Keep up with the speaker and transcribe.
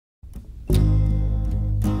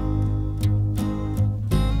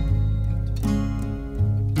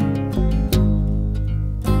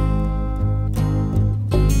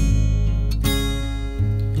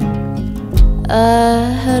I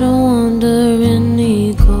had a wandering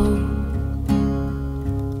ego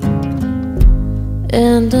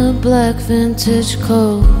and a black vintage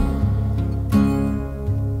coat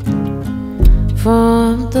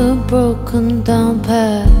from the broken down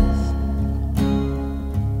path.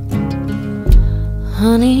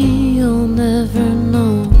 Honey, you'll never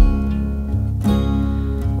know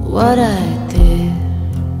what I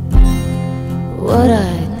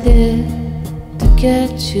did to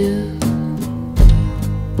get you.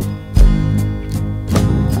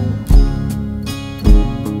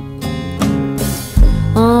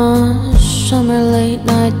 On summer late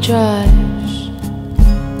night drives,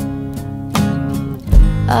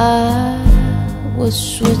 I would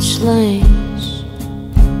switch lanes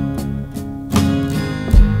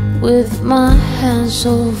with my hands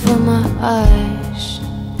over my eyes,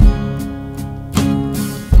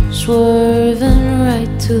 swerving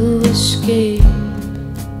right to escape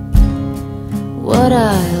what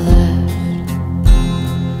I left,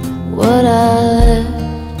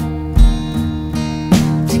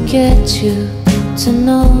 to get you, to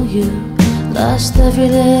know you. Lost every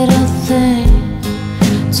little thing,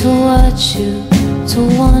 to watch you, to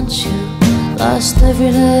want you. Lost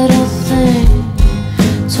every little thing,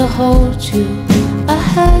 to hold you. I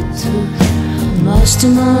had to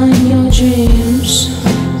mastermind your dreams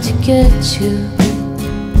to get you,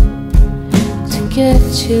 to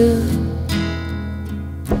get you.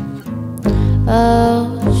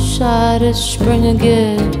 Outside it's spring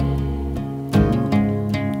again,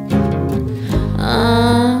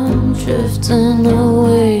 I'm drifting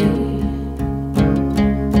away.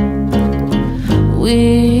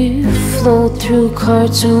 We float through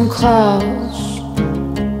cartoon clouds,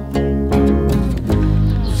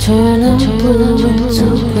 turning blue into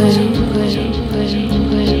gray.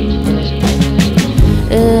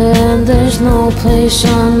 And there's no place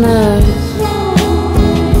on earth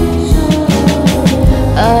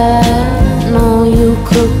I know you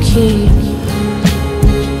could keep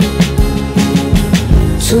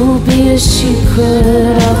to be a secret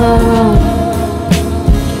of our own,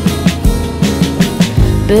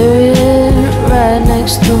 buried right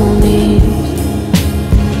next to me.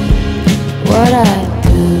 What I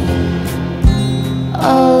do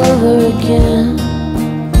all over again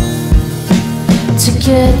to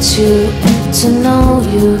get you, to know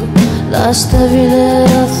you. Lost every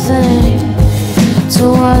little thing, to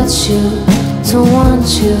watch you, to want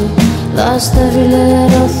you. Lost every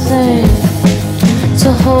little thing, to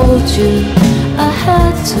hold you. I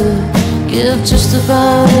had to give just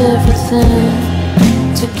about everything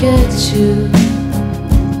to get you.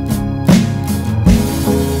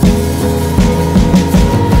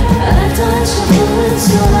 I touched the fluid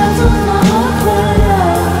till I thought my heart cried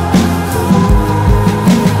out.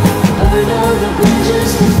 Burned all the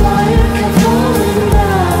bridges, the fire kept falling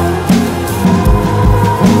down.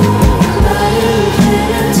 Crying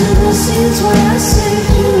into the scenes where I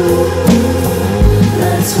saved you.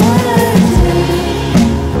 That's what I did.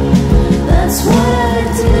 That's what I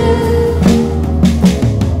did.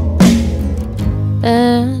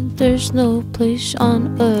 And there's no place on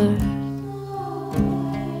earth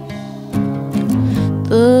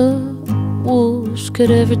the wolves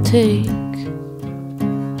could ever take,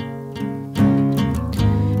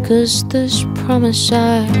 'cause this promise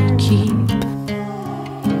I keep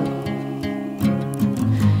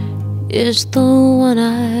is the one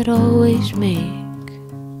I'd always make.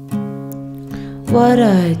 What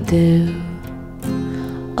I do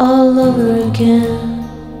all over again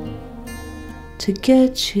to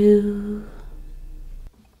get you.